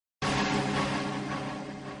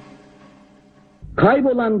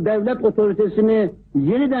kaybolan devlet otoritesini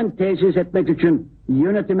yeniden tesis etmek için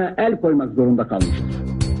yönetime el koymak zorunda kalmıştır.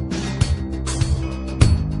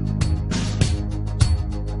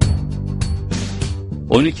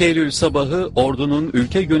 12 Eylül sabahı ordunun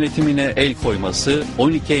ülke yönetimine el koyması,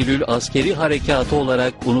 12 Eylül askeri harekatı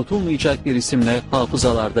olarak unutulmayacak bir isimle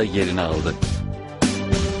hafızalarda yerini aldı.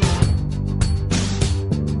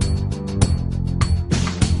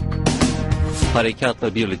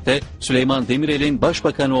 Harekatla birlikte Süleyman Demirel'in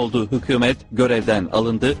başbakan olduğu hükümet görevden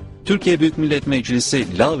alındı, Türkiye Büyük Millet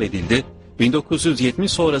Meclisi lağvedildi,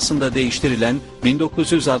 1970 sonrasında değiştirilen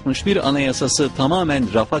 1961 Anayasası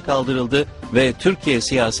tamamen rafa kaldırıldı ve Türkiye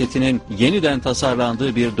siyasetinin yeniden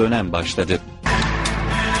tasarlandığı bir dönem başladı.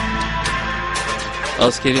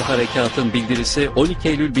 Askeri harekatın bildirisi 12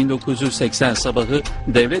 Eylül 1980 sabahı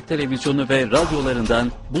devlet televizyonu ve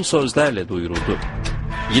radyolarından bu sözlerle duyuruldu.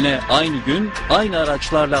 Yine aynı gün, aynı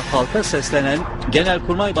araçlarla halka seslenen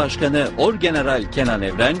Genelkurmay Başkanı Orgeneral Kenan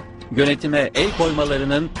Evren, yönetime el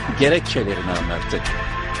koymalarının gerekçelerini anlattı.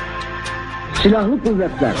 Silahlı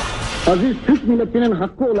kuvvetler, aziz Türk milletinin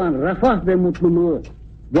hakkı olan refah ve mutluluğu,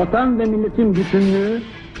 vatan ve milletin bütünlüğü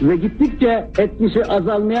ve gittikçe etkisi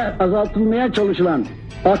azaltılmaya çalışılan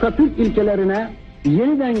Atatürk ilkelerine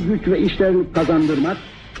yeniden güç ve işlevlilik kazandırmak,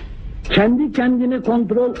 kendi kendini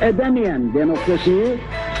kontrol edemeyen demokrasiyi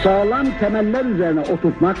sağlam temeller üzerine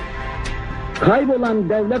oturtmak, kaybolan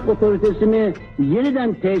devlet otoritesini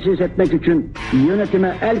yeniden tesis etmek için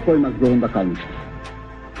yönetime el koymak zorunda kalmıştır.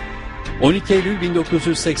 12 Eylül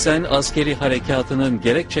 1980 askeri harekatının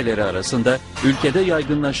gerekçeleri arasında ülkede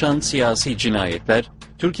yaygınlaşan siyasi cinayetler,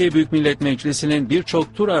 Türkiye Büyük Millet Meclisi'nin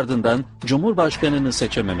birçok tur ardından Cumhurbaşkanı'nı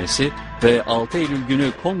seçememesi ve 6 Eylül günü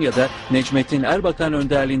Konya'da Necmettin Erbakan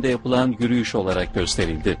önderliğinde yapılan yürüyüş olarak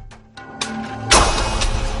gösterildi.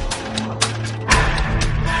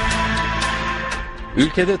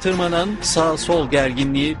 Ülkede tırmanan sağ-sol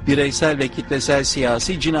gerginliği bireysel ve kitlesel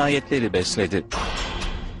siyasi cinayetleri besledi.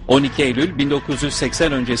 12 Eylül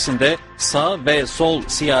 1980 öncesinde sağ ve sol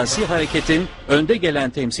siyasi hareketin önde gelen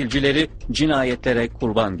temsilcileri cinayetlere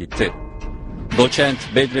kurban gitti. Doçent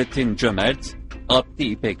Bedrettin Cömert, Abdi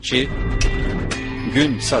İpekçi,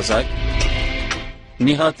 Gün Sazak,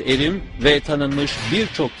 Nihat Erim ve tanınmış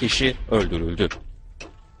birçok kişi öldürüldü.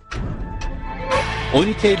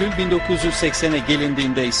 12 Eylül 1980'e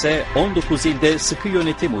gelindiğinde ise 19 ilde sıkı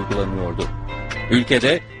yönetim uygulanıyordu.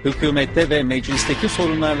 Ülkede, hükümette ve meclisteki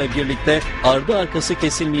sorunlarla birlikte ardı arkası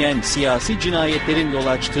kesilmeyen siyasi cinayetlerin yol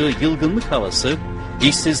açtığı yılgınlık havası,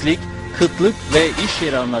 işsizlik, kıtlık ve iş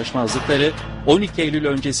yeri anlaşmazlıkları 12 Eylül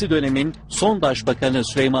öncesi dönemin son başbakanı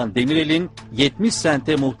Süleyman Demirel'in 70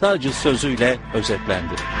 sente muhtacız sözüyle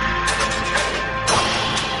özetlendi.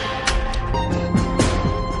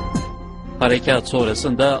 Harekat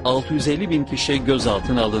sonrasında 650 bin kişi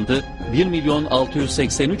gözaltına alındı,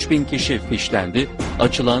 1.683.000 kişi fişlendi,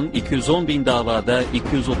 açılan 210 bin davada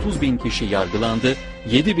 230 bin kişi yargılandı,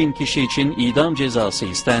 7 bin kişi için idam cezası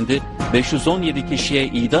istendi, 517 kişiye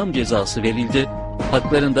idam cezası verildi,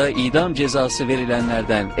 haklarında idam cezası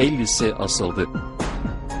verilenlerden 50'si asıldı.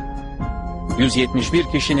 171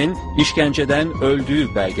 kişinin işkenceden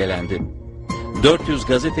öldüğü belgelendi. 400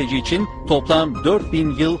 gazeteci için toplam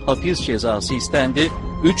 4000 yıl hapis cezası istendi,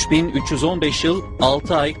 3315 yıl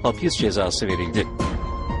 6 ay hapis cezası verildi.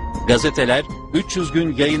 Gazeteler 300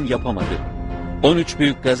 gün yayın yapamadı. 13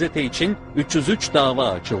 büyük gazete için 303 dava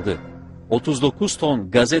açıldı. 39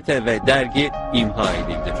 ton gazete ve dergi imha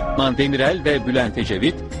edildi. Man Demirel ve Bülent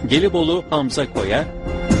Ecevit, Gelibolu Hamza Koya,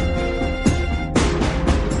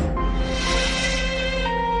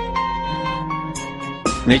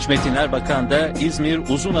 Necmettin Erbakan da İzmir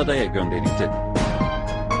Uzunada'ya gönderildi.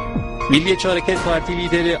 Milliyetçi Hareket Parti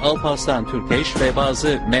lideri Alparslan Türkeş ve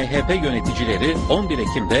bazı MHP yöneticileri 11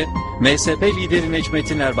 Ekim'de, MSP lideri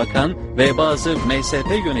Necmettin Erbakan ve bazı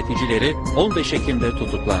MSP yöneticileri 15 Ekim'de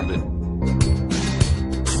tutuklandı.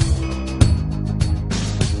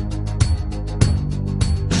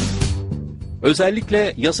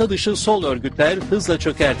 Özellikle yasa dışı sol örgütler hızla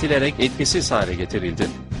çökertilerek etkisiz hale getirildi.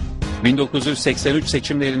 1983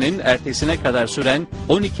 seçimlerinin ertesine kadar süren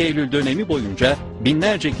 12 Eylül dönemi boyunca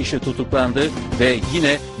binlerce kişi tutuklandı ve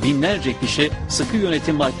yine binlerce kişi sıkı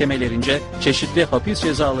yönetim mahkemelerince çeşitli hapis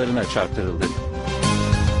cezalarına çarptırıldı.